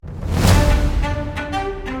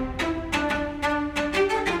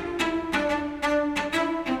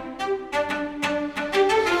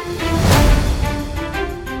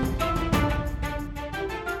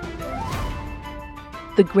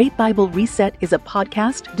The Great Bible Reset is a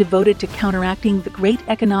podcast devoted to counteracting the great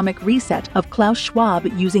economic reset of Klaus Schwab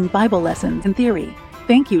using Bible lessons and theory.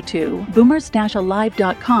 Thank you to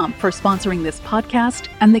boomers-alive.com for sponsoring this podcast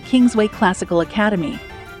and the Kingsway Classical Academy.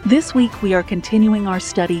 This week we are continuing our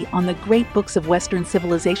study on the great books of Western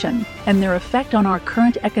civilization and their effect on our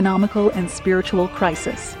current economical and spiritual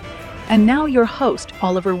crisis. And now your host,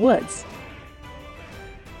 Oliver Woods.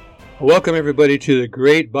 Welcome everybody to the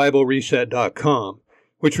greatbiblereset.com,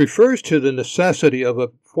 which refers to the necessity of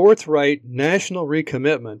a forthright national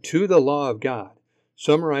recommitment to the law of God,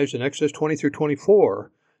 summarized in Exodus 20 through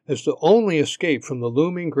 24, as the only escape from the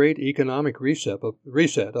looming great economic reset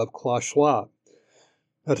of Klaus Schwab.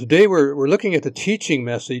 Now today we're looking at the teaching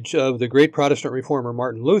message of the great Protestant reformer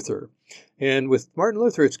Martin Luther. And with Martin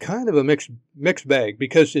Luther, it's kind of a mixed bag,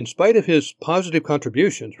 because in spite of his positive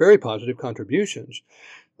contributions, very positive contributions,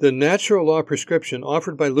 the natural law prescription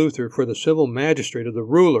offered by Luther for the civil magistrate of the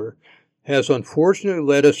ruler has unfortunately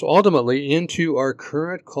led us ultimately into our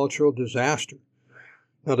current cultural disaster.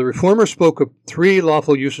 Now, the reformer spoke of three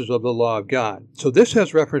lawful uses of the law of God. So this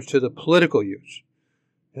has reference to the political use.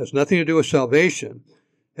 It has nothing to do with salvation.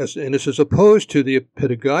 And this is opposed to the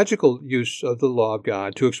pedagogical use of the law of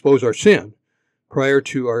God to expose our sin prior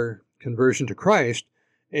to our conversion to Christ,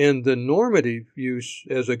 and the normative use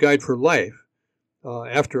as a guide for life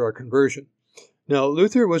after our conversion. Now,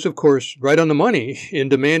 Luther was, of course, right on the money in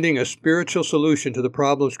demanding a spiritual solution to the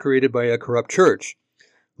problems created by a corrupt church.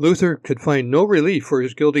 Luther could find no relief for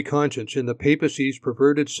his guilty conscience in the Papacy's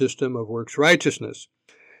perverted system of works-righteous-ness.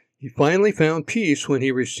 He finally found peace when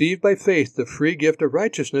he received by faith the free gift of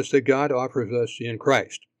righteousness that God offers us in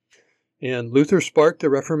Christ. And Luther sparked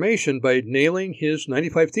the Reformation by nailing his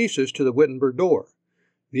 95 Theses to the Wittenberg door.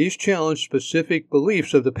 These challenged specific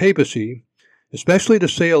beliefs of the Papacy, especially the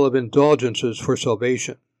sale of indulgences for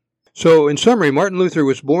salvation. So, in summary, Martin Luther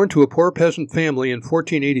was born to a poor peasant family in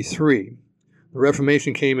 1483. The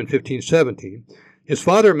Reformation came in 1517. His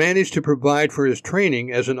father managed to provide for his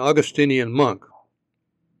training as an Augustinian monk.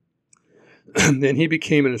 Then he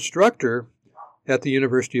became an instructor at the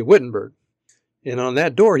University of Wittenberg. And on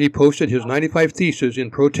that door, he posted his 95 Theses in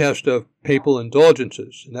protest of papal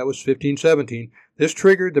indulgences. And that was 1517. This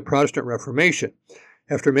triggered the Protestant Reformation.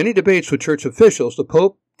 After many debates with church officials, the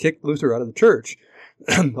Pope kicked Luther out of the church.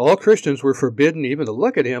 All Christians were forbidden even to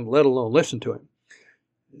look at him, let alone listen to him.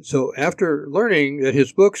 So after learning that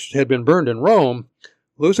his books had been burned in Rome,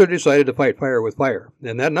 Luther decided to fight fire with fire.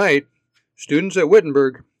 And that night, students at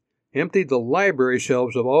Wittenberg emptied the library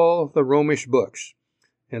shelves of all the Romish books,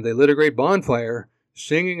 and they lit a great bonfire,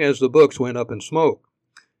 singing as the books went up in smoke.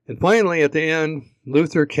 And finally, at the end,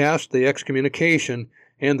 Luther cast the excommunication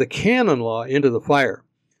and the canon law into the fire,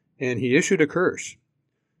 and he issued a curse.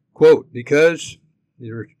 Quote, because,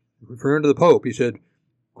 referring to the Pope, he said,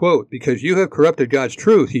 quote, because you have corrupted God's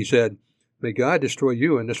truth, he said, may God destroy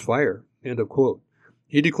you in this fire, end of quote.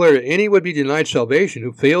 He declared that any would be denied salvation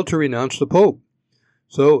who failed to renounce the Pope.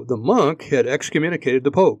 So the monk had excommunicated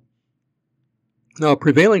the Pope. Now,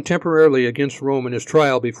 prevailing temporarily against Rome in his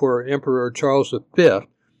trial before Emperor Charles V,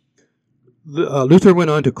 Luther went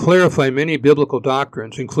on to clarify many biblical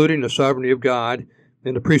doctrines, including the sovereignty of God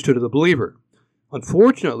and the priesthood of the believer.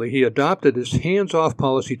 Unfortunately, he adopted this hands-off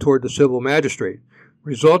policy toward the civil magistrate,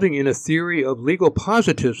 resulting in a theory of legal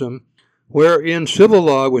positivism wherein civil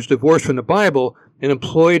law was divorced from the Bible and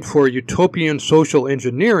employed for utopian social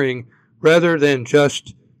engineering rather than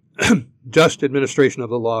just administration of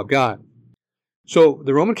the law of God. So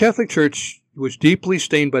the Roman Catholic Church was deeply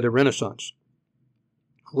stained by the Renaissance,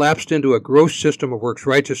 lapsed into a gross system of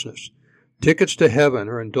works-righteousness. Tickets to heaven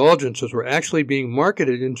or indulgences were actually being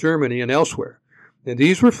marketed in Germany and elsewhere. And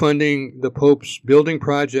these were funding the Pope's building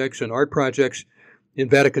projects and art projects in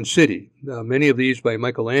Vatican City, many of these by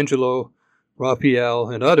Michelangelo, Raphael,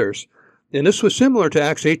 and others. And this was similar to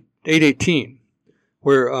Acts 8:18,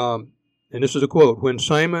 where, and this is a quote, when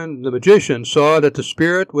Simon the magician saw that the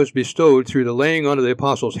Spirit was bestowed through the laying on of the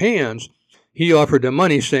apostles' hands, he offered them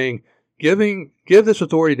money, saying, Give this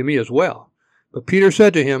authority to me as well. But Peter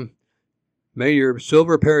said to him, may your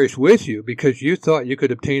silver perish with you, because you thought you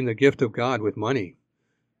could obtain the gift of God with money.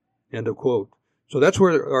 End of quote. So that's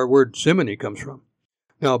where our word simony comes from.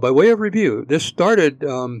 Now, by way of review, this started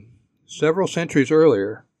several centuries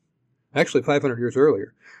earlier, actually 500 years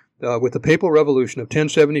earlier, with the Papal Revolution of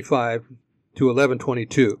 1075 to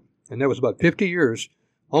 1122. And that was about 50 years,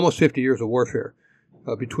 almost 50 years of warfare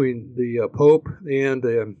between the Pope and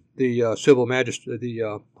the civil magistrate,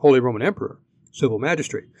 the Holy Roman Emperor, civil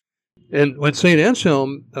magistrate. And when St.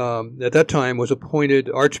 Anselm, at that time, was appointed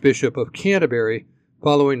Archbishop of Canterbury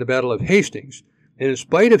following the Battle of Hastings, and in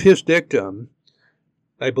spite of his dictum,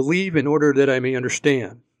 I believe in order that I may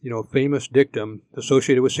understand. Famous dictum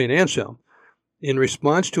associated with St. Anselm. In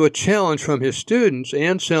response to a challenge from his students,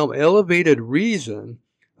 Anselm elevated reason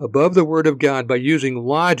above the Word of God by using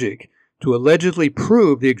logic to allegedly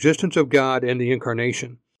prove the existence of God and the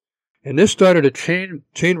Incarnation. And this started a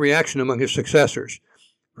chain reaction among his successors.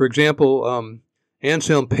 For example,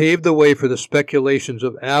 Anselm paved the way for the speculations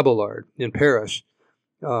of Abelard in Paris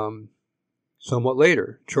somewhat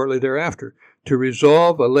later, shortly thereafter, to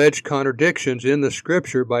resolve alleged contradictions in the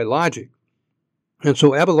Scripture by logic. And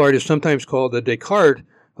so Abelard is sometimes called the Descartes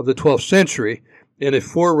of the 12th century and a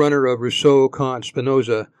forerunner of Rousseau, Kant,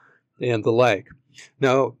 Spinoza, and the like.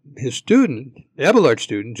 Now, his student, Abelard's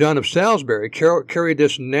student, John of Salisbury, carried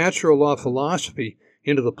this natural law philosophy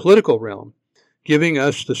into the political realm, giving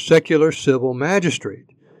us the secular civil magistrate.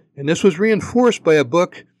 And this was reinforced by a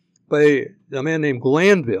book by a man named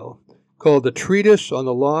Glanville called The Treatise on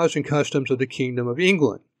the Laws and Customs of the Kingdom of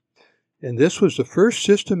England. And this was the first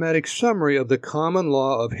systematic summary of the common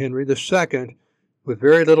law of Henry II, with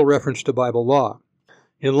very little reference to Bible law.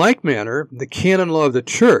 In like manner, the canon law of the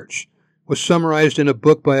Church was summarized in a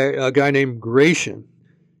book by a guy named Gratian.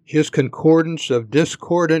 His concordance of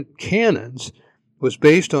discordant canons was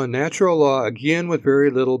based on natural law, again with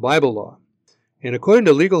very little Bible law. And according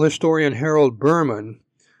to legal historian Harold Berman,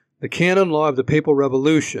 the canon law of the Papal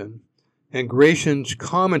Revolution and Gratian's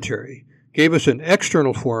commentary gave us an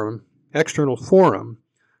external forum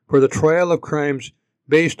for the trial of crimes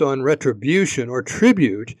based on retribution or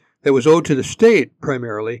tribute that was owed to the state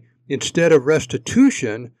primarily, instead of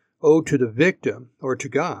restitution owed to the victim or to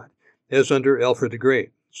God, as under Alfred the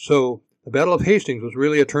Great. So the Battle of Hastings was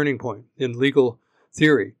really a turning point in legal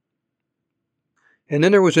theory. And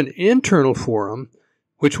then there was an internal forum,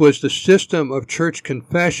 which was the system of church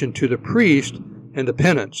confession to the priest and the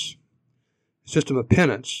penance, system of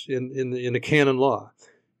penance in the canon law.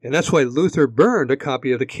 And that's why Luther burned a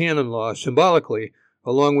copy of the canon law symbolically,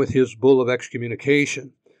 along with his bull of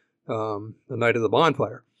excommunication, the night of the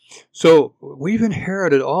bonfire. So we've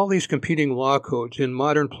inherited all these competing law codes in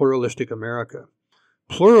modern pluralistic America.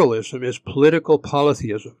 Pluralism is political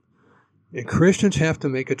polytheism. And Christians have to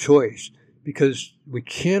make a choice, because we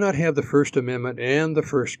cannot have the First Amendment and the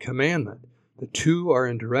First Commandment. The two are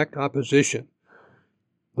in direct opposition.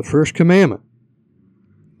 The First Commandment,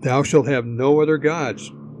 thou shalt have no other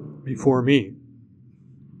gods before me.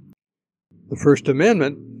 The First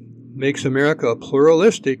Amendment makes America a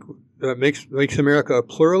pluralistic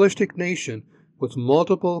nation with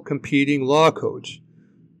multiple competing law codes.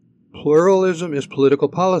 Pluralism is political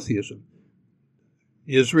polytheism.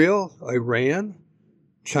 Israel, Iran,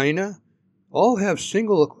 China, all have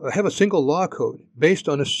a single law code based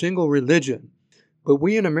on a single religion. But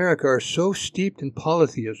we in America are so steeped in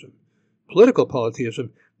polytheism, political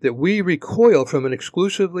polytheism, that we recoil from an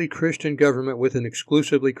exclusively Christian government with an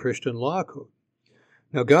exclusively Christian law code.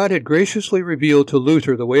 Now, God had graciously revealed to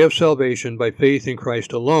Luther the way of salvation by faith in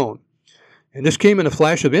Christ alone. And this came in a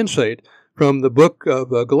flash of insight from the book of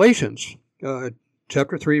Galatians,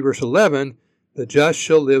 chapter 3, verse 11, the just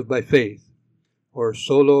shall live by faith, or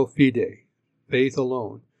solo fide, faith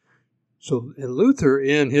alone. So Luther,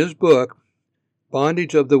 in his book,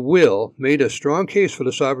 Bondage of the Will, made a strong case for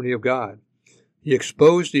the sovereignty of God. He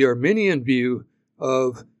exposed the Arminian view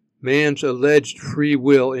of man's alleged free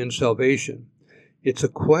will in salvation. It's a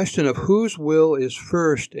question of whose will is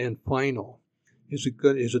first and final. Is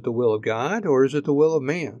it the will of God, or is it the will of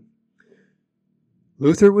man?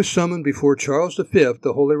 Luther was summoned before Charles V,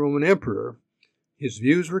 the Holy Roman Emperor. His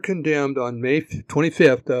views were condemned on May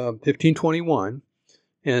 25th, 1521,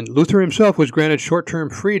 and Luther himself was granted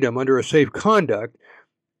short-term freedom under a safe conduct,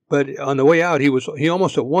 but on the way out, he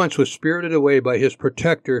almost at once was spirited away by his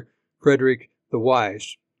protector, Frederick the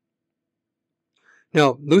Wise.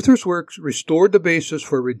 Now, Luther's works restored the basis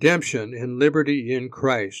for redemption and liberty in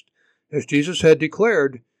Christ. As Jesus had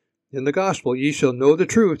declared in the gospel, ye shall know the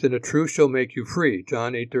truth, and the truth shall make you free,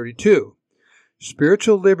 John 8:32.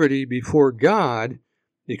 Spiritual liberty before God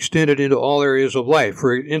extended into all areas of life.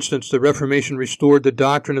 For instance, the Reformation restored the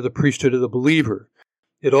doctrine of the priesthood of the believer.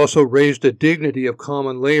 It also raised the dignity of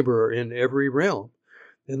common laborer in every realm.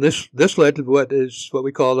 And this led to what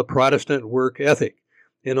we call the Protestant work ethic,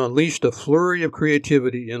 and unleashed a flurry of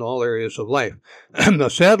creativity in all areas of life. Now,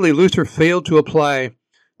 sadly, Luther failed to apply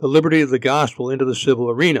the liberty of the gospel into the civil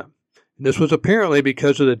arena. And this was apparently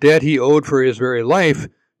because of the debt he owed for his very life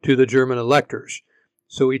to the German electors.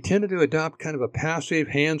 So he tended to adopt kind of a passive,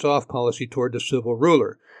 hands-off policy toward the civil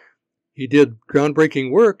ruler. He did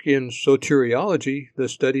groundbreaking work in soteriology, the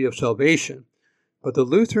study of salvation. But the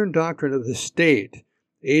Lutheran doctrine of the state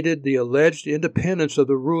aided the alleged independence of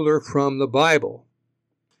the ruler from the Bible.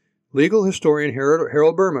 legal historian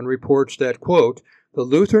Harold Berman reports that, quote, the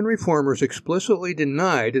Lutheran reformers explicitly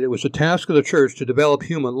denied that it was the task of the church to develop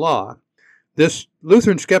human law. This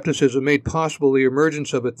Lutheran skepticism made possible the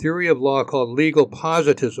emergence of a theory of law called legal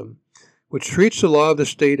positivism, which treats the law of the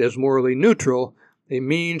state as morally neutral, a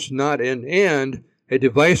means, not an end, a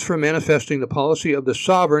device for manifesting the policy of the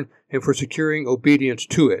sovereign and for securing obedience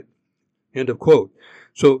to it. End of quote.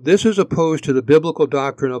 So this is opposed to the biblical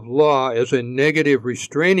doctrine of law as a negative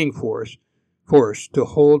restraining force to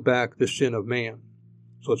hold back the sin of man.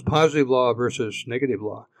 So it's positive law versus negative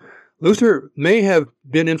law. Luther may have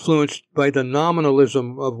been influenced by the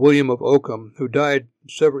nominalism of William of Ockham, who died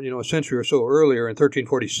a century or so earlier in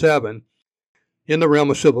 1347 in the realm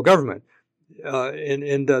of civil government.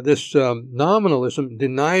 This nominalism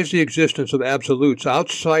denies the existence of absolutes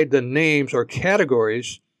outside the names or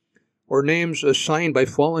categories or names assigned by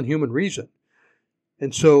fallen human reason.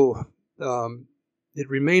 And so it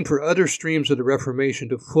remained for other streams of the Reformation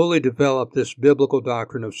to fully develop this biblical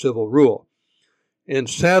doctrine of civil rule. And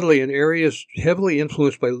sadly, in areas heavily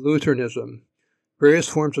influenced by Lutheranism, various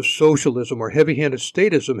forms of socialism or heavy-handed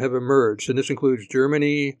statism have emerged, and this includes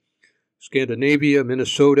Germany, Scandinavia,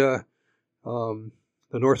 Minnesota, the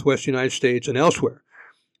Northwest United States, and elsewhere.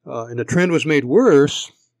 And the trend was made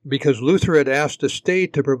worse because Luther had asked the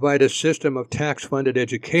state to provide a system of tax-funded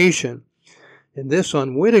education, and this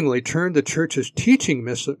unwittingly turned the church's teaching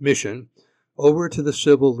mission over to the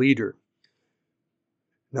civil leader.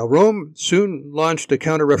 Now, Rome soon launched a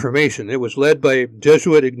counter-reformation. It was led by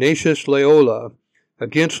Jesuit Ignatius Loyola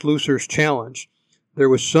against Luther's challenge. There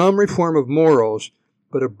was some reform of morals,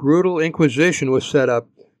 but a brutal inquisition was set up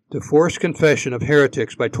to force confession of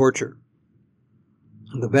heretics by torture.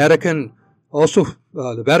 The Vatican also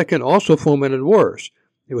fomented wars.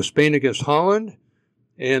 It was Spain against Holland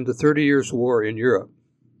and the 30 Years' War in Europe.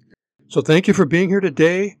 So thank you for being here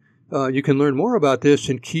today. You can learn more about this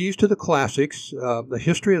in Keys to the Classics, the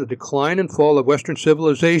history of the decline and fall of Western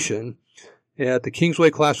civilization at the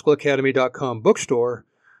KingswayClassicalAcademy.com bookstore,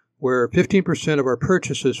 where 15% of our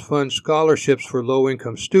purchases fund scholarships for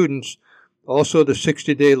low-income students, also the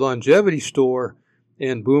 60-day longevity store,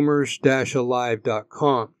 and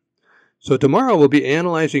boomers-alive.com. So tomorrow we'll be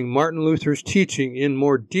analyzing Martin Luther's teaching in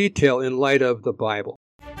more detail in light of the Bible.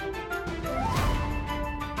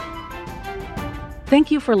 Thank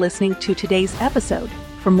you for listening to today's episode.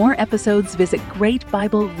 For more episodes, visit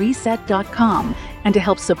greatbiblereset.com. And to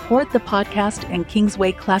help support the podcast and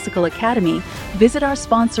Kingsway Classical Academy, visit our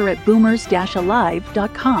sponsor at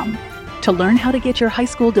boomers-alive.com. To learn how to get your high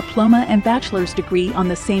school diploma and bachelor's degree on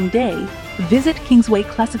the same day, visit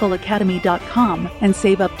kingswayclassicalacademy.com and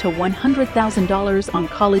save up to $100,000 on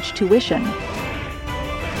college tuition.